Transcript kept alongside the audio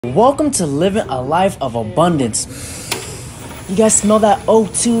Welcome to living a life of abundance. You guys smell that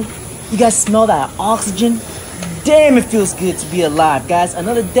O2? You guys smell that oxygen? Damn, it feels good to be alive, guys.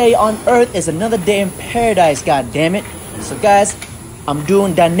 Another day on earth is another day in paradise, god damn it. So guys, I'm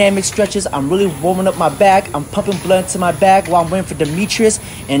doing dynamic stretches. I'm really warming up my back. I'm pumping blood into my back while I'm waiting for Demetrius.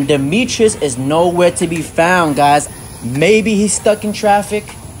 And Demetrius is nowhere to be found, guys. Maybe he's stuck in traffic.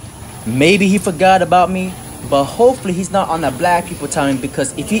 Maybe he forgot about me. But hopefully he's not on that black people time,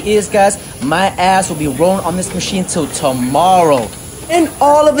 because if he is, guys, my ass will be rolling on this machine till tomorrow. And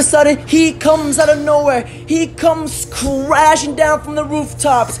all of a sudden, he comes out of nowhere. He comes crashing down from the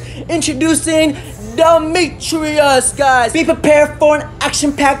rooftops, introducing Demetrius, guys. Be prepared for an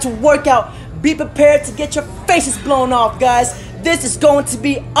action-packed workout. Be prepared to get your faces blown off, guys. This is going to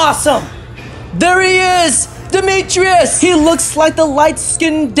be awesome. There he is! Demetrius! He looks like the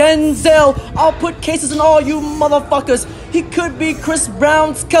light-skinned Denzel. I'll put cases on all you motherfuckers. He could be Chris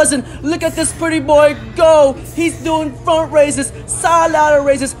Brown's cousin. Look at this pretty boy go. He's doing front raises, side ladder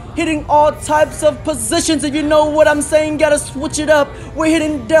raises, hitting all types of positions. If you know what I'm saying, gotta switch it up. We're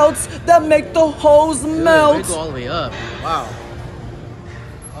hitting delts that make the hoes melt. We go all the way up. Wow.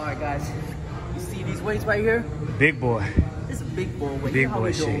 Alright guys, you see these weights right here? Big boy. This is a big boy weight. Big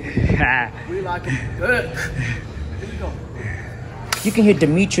boy shit. We like it good. Here we go. You can hear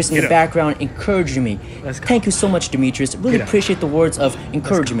Demetrius in the background encouraging me. Thank you so much, Demetrius. Really appreciate the words of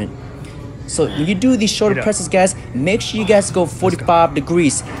encouragement. So when you do these shoulder presses, guys, make sure you guys go 45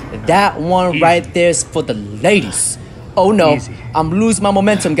 degrees. That one right there is for the ladies. Oh no, I'm losing my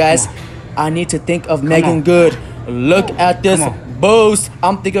momentum, guys. I need to think of Megan Good. Look at this boost.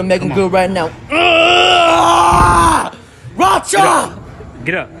 I'm thinking of Megan Good right now. Racha!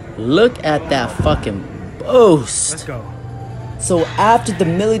 Get up. Look at that fucking boost. Let's go. So after the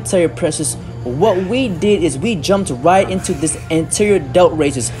military presses, what we did is we jumped right into this anterior delt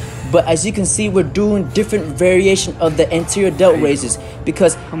raises. But as you can see, we're doing different variation of the anterior delt raises,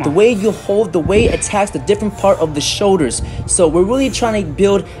 because the way you hold the weight attacks the different part of the shoulders. So we're really trying to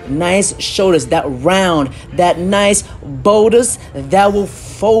build nice shoulders, that round, that nice boulders that will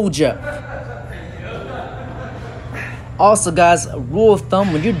fold you. Also guys, a rule of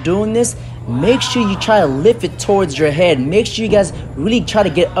thumb, when you're doing this, make sure you try to lift it towards your head. Make sure you guys really try to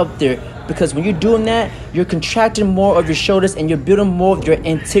get up there, because when you're doing that, you're contracting more of your shoulders and you're building more of your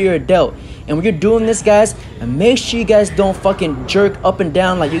anterior delt. And when you're doing this, guys, make sure you guys don't fucking jerk up and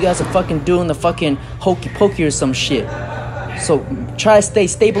down like you guys are fucking doing the fucking hokey pokey or some shit. So try to stay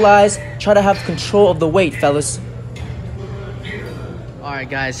stabilized, try to have control of the weight, fellas. Alright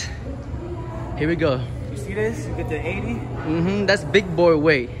guys, here we go. You see this? You get the 80? That's big boy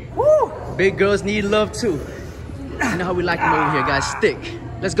weight. Woo! Big girls need love too. You know how we like them over here, guys. Stick.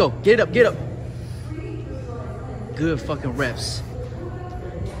 Let's go. Get up, get up. Good fucking reps.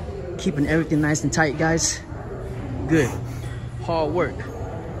 Keeping everything nice and tight, guys. Good. Hard work.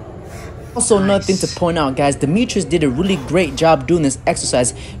 Also, another thing to point out, guys, Demetrius did a really great job doing this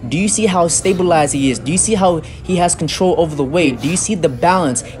exercise. Do you see how stabilized he is? Do you see how he has control over the weight? Do you see the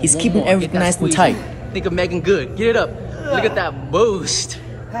balance? He's keeping everything nice and tight. Think of Megan Good. Get it up. Look at that boost.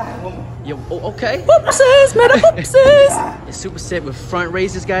 Yo, okay. Whoopsies, man, whoopsies. It's super set with front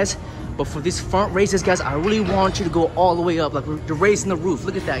raises, guys. But for these front raises, guys, I really want you to go all the way up, like the raising the roof.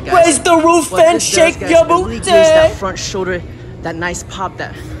 Look at that, guys. Raise the roof and shake your booty. Really gives that front shoulder that nice pop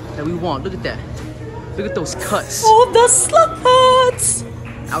that we want. Look at that. Look at those cuts. Oh, the sluts.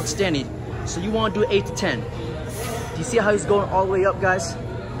 Outstanding. So you want to do 8 to 10. Do you see how he's going all the way up, guys?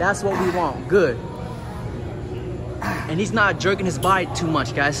 That's what we want. Good. And he's not jerking his body too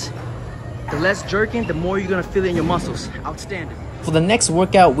much, guys. The less jerking, the more you're gonna feel it in your muscles. Outstanding. For the next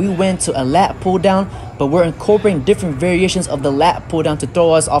workout, we went to a lat pull down, but we're incorporating different variations of the lat pull down to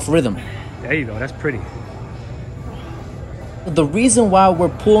throw us off rhythm. There you go. That's pretty. The reason why we're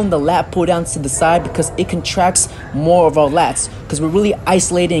pulling the lat pull down to the side, because it contracts more of our lats, because we're really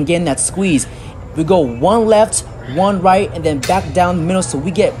isolating and getting that squeeze. We go one left, one right, and then back down the middle, so we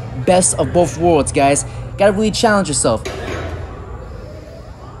get best of both worlds, guys. Gotta really challenge yourself.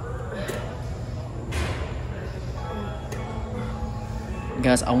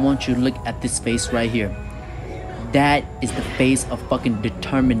 Guys, I want you to look at this face right here. That is the face of fucking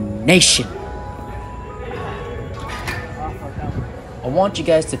determination. I want you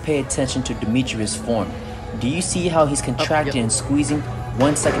guys to pay attention to Demetrius' form. Do you see how he's contracting and squeezing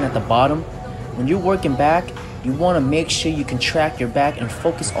 1 second at the bottom? When you're working back, you want to make sure you contract your back and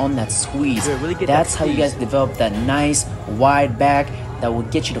focus on that squeeze. That's how you guys develop that nice wide back that will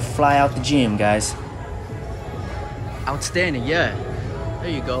get you to fly out the gym, guys. Outstanding, yeah.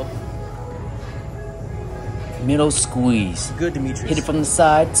 There you go. middle, squeeze. Good, Demetrius. Hit it from the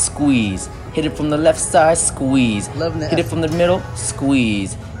side, squeeze. Hit it from the left side, squeeze. Loving the Hit it effort. from the middle,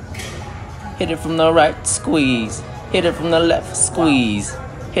 squeeze. Hit it from the right, squeeze. Hit it from the left, squeeze.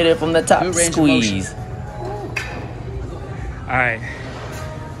 Hit it from the top, Good range of squeeze. All right.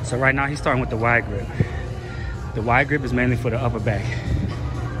 So right now he's starting with the wide grip. The wide grip is mainly for the upper back.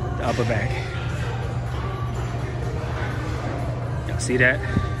 The upper back. Y'all see that?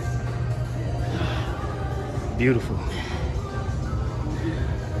 Beautiful.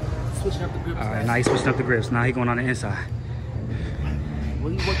 Switching up the grips. All right, now he's switching up the grips. Now he's going on the inside.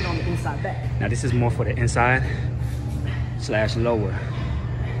 Well, he's working on the inside back. Now this is more for the inside / lower.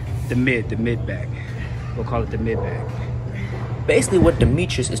 The mid back. We'll call it the mid back. Basically, what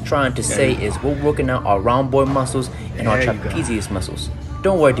Demetrius is trying to say is we're working out our round boy muscles and our There you go. trapezius muscles.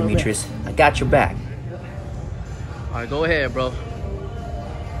 Don't worry, Demetrius. I got your back. All right, go ahead, bro.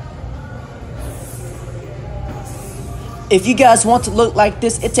 If you guys want to look like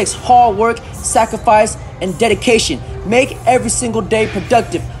this, it takes hard work, sacrifice, and dedication. Make every single day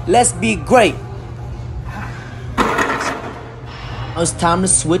productive. Let's be great. Now it's time to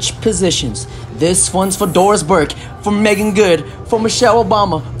switch positions. This one's for Doris Burke, for Megan Good, for Michelle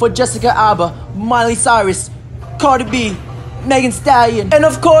Obama, for Jessica Alba, Miley Cyrus, Cardi B, Megan Stallion, and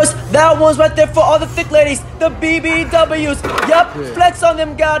of course, that one's right there for all the thick ladies, the BBWs. Yup, Good. flex on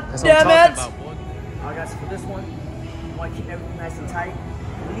them, god That's what I'm damn talking it. about, boy. All right, guys, for this one, you want to keep everything nice and tight.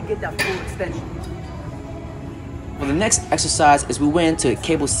 Really get that full extension. For the next exercise is we went into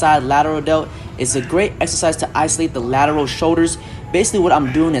cable side lateral delt. It's a great exercise to isolate the lateral shoulders. Basically what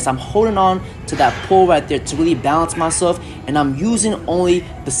I'm doing is I'm holding on to that pull right there to really balance myself, and I'm using only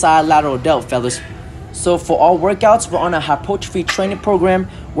the side lateral delt, fellas. So for all workouts, we're on a hypertrophy training program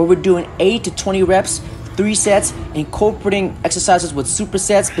where we're doing 8 to 20 reps, 3 sets, incorporating exercises with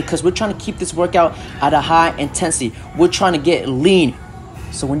supersets because we're trying to keep this workout at a high intensity. We're trying to get lean.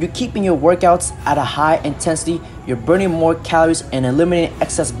 So when you're keeping your workouts at a high intensity, you're burning more calories and eliminating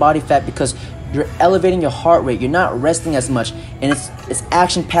excess body fat because you're elevating your heart rate. You're not resting as much, and it's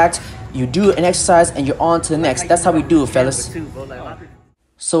action packed. You do an exercise and you're on to the next. That's how we do it, fellas.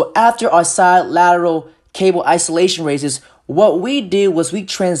 So after our side lateral cable isolation raises, what we did was we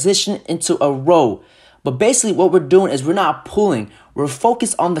transitioned into a row. But basically what we're doing is we're not pulling. We're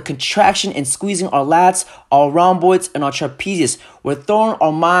focused on the contraction and squeezing our lats, our rhomboids, and our trapezius. We're throwing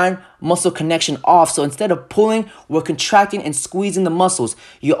our mind-muscle connection off. So instead of pulling, we're contracting and squeezing the muscles.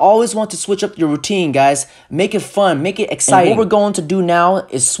 You always want to switch up your routine, guys. Make it fun. Make it exciting. And what we're going to do now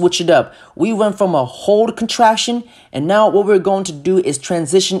is switch it up. We went from a hold contraction, and now what we're going to do is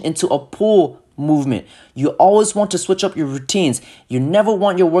transition into a pull movement. You always want to switch up your routines. You never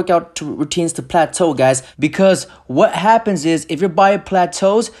want your workout routines to plateau, guys, because what happens is if your body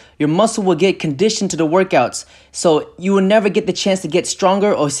plateaus, your muscle will get conditioned to the workouts. So you will never get the chance to get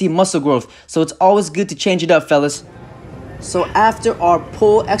stronger or see muscle growth. So it's always good to change it up, fellas. So after our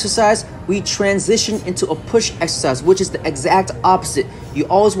pull exercise, we transition into a push exercise, which is the exact opposite. You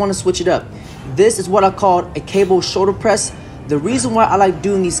always want to switch it up. This is what I call a cable shoulder press. The reason why I like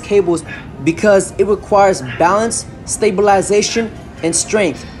doing these cables because it requires balance, stabilization, and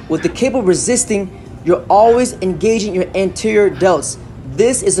strength. With the cable resisting, you're always engaging your anterior delts.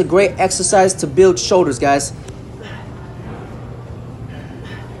 This is a great exercise to build shoulders, guys.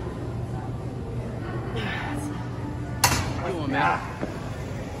 Come on, man.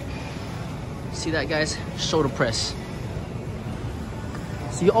 See that, guys? Shoulder press.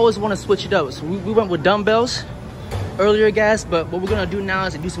 So you always want to switch it up. So we went with dumbbells earlier, guys, but what we're gonna do now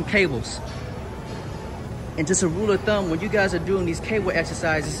is to do some cables. And just a rule of thumb, when you guys are doing these cable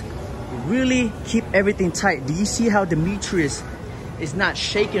exercises, really keep everything tight. Do you see how Demetrius is not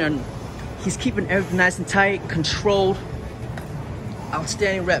shaking? He's keeping everything nice and tight, controlled.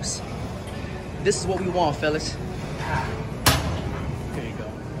 Outstanding reps. This is what we want, fellas. There you go.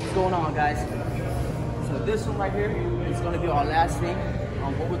 What's going on, guys? So this one right here is gonna be our last thing.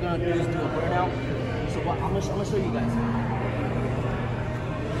 What we're gonna do is do a burnout. So I'm gonna show you guys.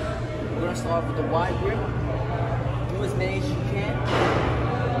 We're gonna start with the wide grip. Do as many as you can.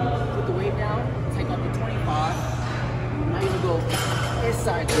 Put the weight down. Take off the 25. Now you're gonna go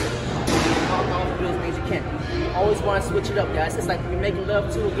inside grip. Do as many as you can. You always want to switch it up, guys. It's like when you're making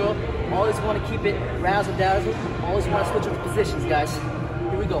love to a girl. Always want to keep it razzle dazzle. Always want to switch up the positions, guys.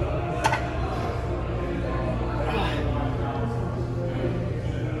 Here we go.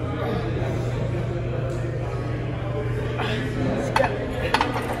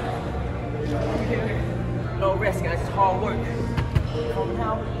 No rest, guys. It's hard work.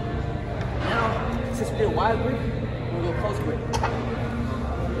 Now, since we did wide grip, we're gonna go close grip.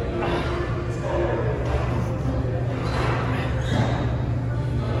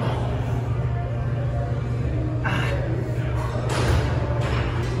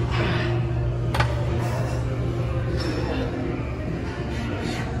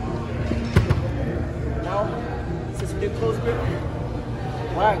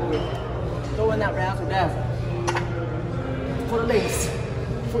 Alright, good. Throw in that razzle dazzle. For the ladies.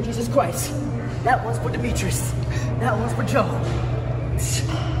 For Jesus Christ. That one's for Demetrius. That one's for Joe. This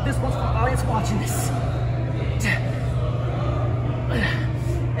one's for the audience watching this.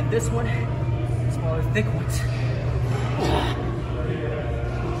 And this one is for all the thick ones.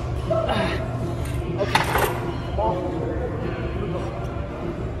 Okay. Come on.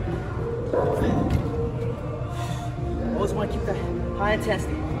 Always want to keep that high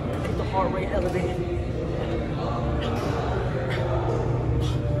intensity. Keep the heart rate elevated.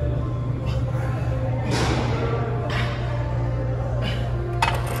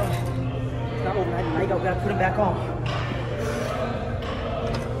 It's not over. Now you gotta put them back on.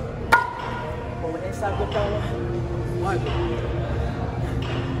 Over the inside, go down one.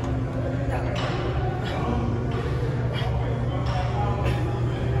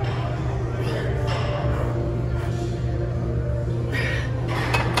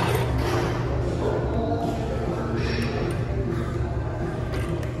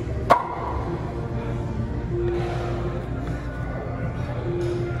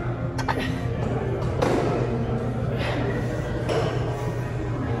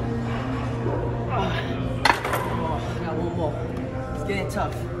 Getting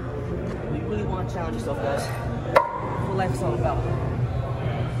tough. You really want to challenge yourself, guys. That's what life is all about.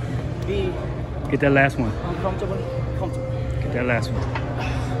 Be Get that last one. uncomfortable, comfortable. Get that last one.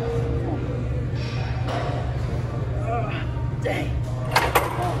 Dang.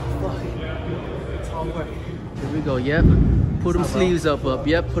 Oh, fuck. It's hard work. Here we go, yep. Put them sleeves up.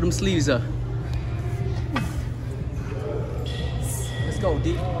 Yep, put them sleeves up. Let's go,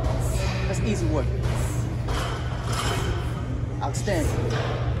 D. That's easy work. Outstanding.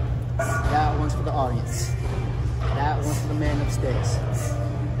 That one's for the audience. That one's for the man upstairs.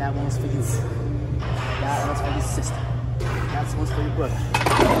 That one's for you. That one's for your sister. That one's for your brother.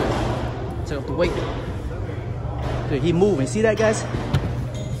 Take off the weight. Good, he moving. See that, guys?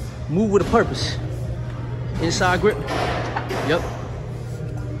 Move with a purpose. Inside grip. Yep.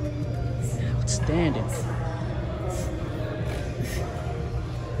 Outstanding.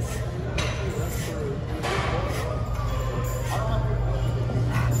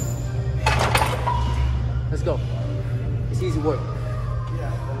 Let's go. It's easy work.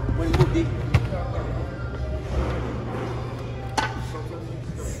 When you move deep.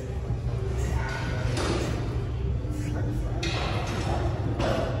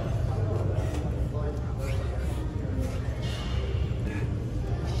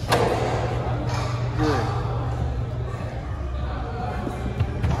 Good.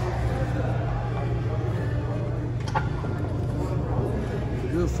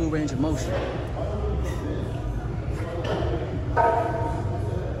 Good full range of motion.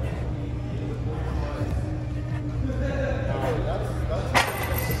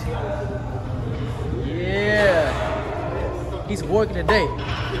 Yeah, he's working today.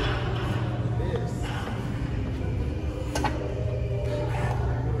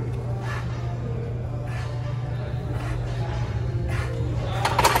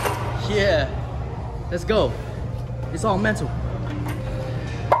 Yeah, let's go. It's all mental.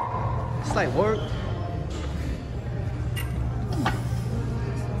 It's like work.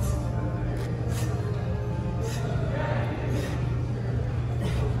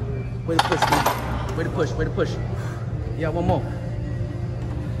 Way to push, man. Way to push, way to push. Yeah, one more.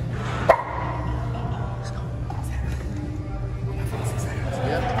 Let's go.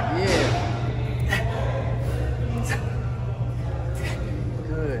 Yep, yeah.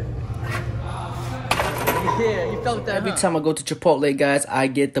 Good. Yeah, you felt that. Every time I go to Chipotle, guys, I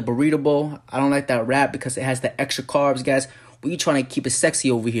get the burrito bowl. I don't like that wrap because it has the extra carbs, guys. We trying to keep it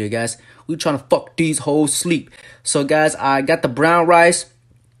sexy over here, guys. We trying to fuck these hoes sleep. So, guys, I got the brown rice.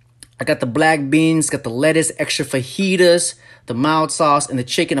 I got the black beans, got the lettuce, extra fajitas, the mild sauce, and the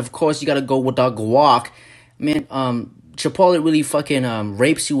chicken. Of course, you got to go with the guac. Man, Chipotle really fucking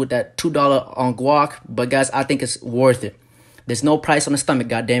rapes you with that $2 on guac. But, guys, I think it's worth it. There's no price on the stomach,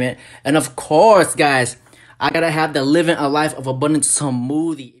 goddammit. And, of course, guys, I got to have the Living a Life of Abundance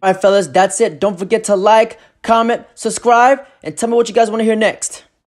smoothie. All right, fellas, that's it. Don't forget to like, comment, subscribe, and tell me what you guys want to hear next.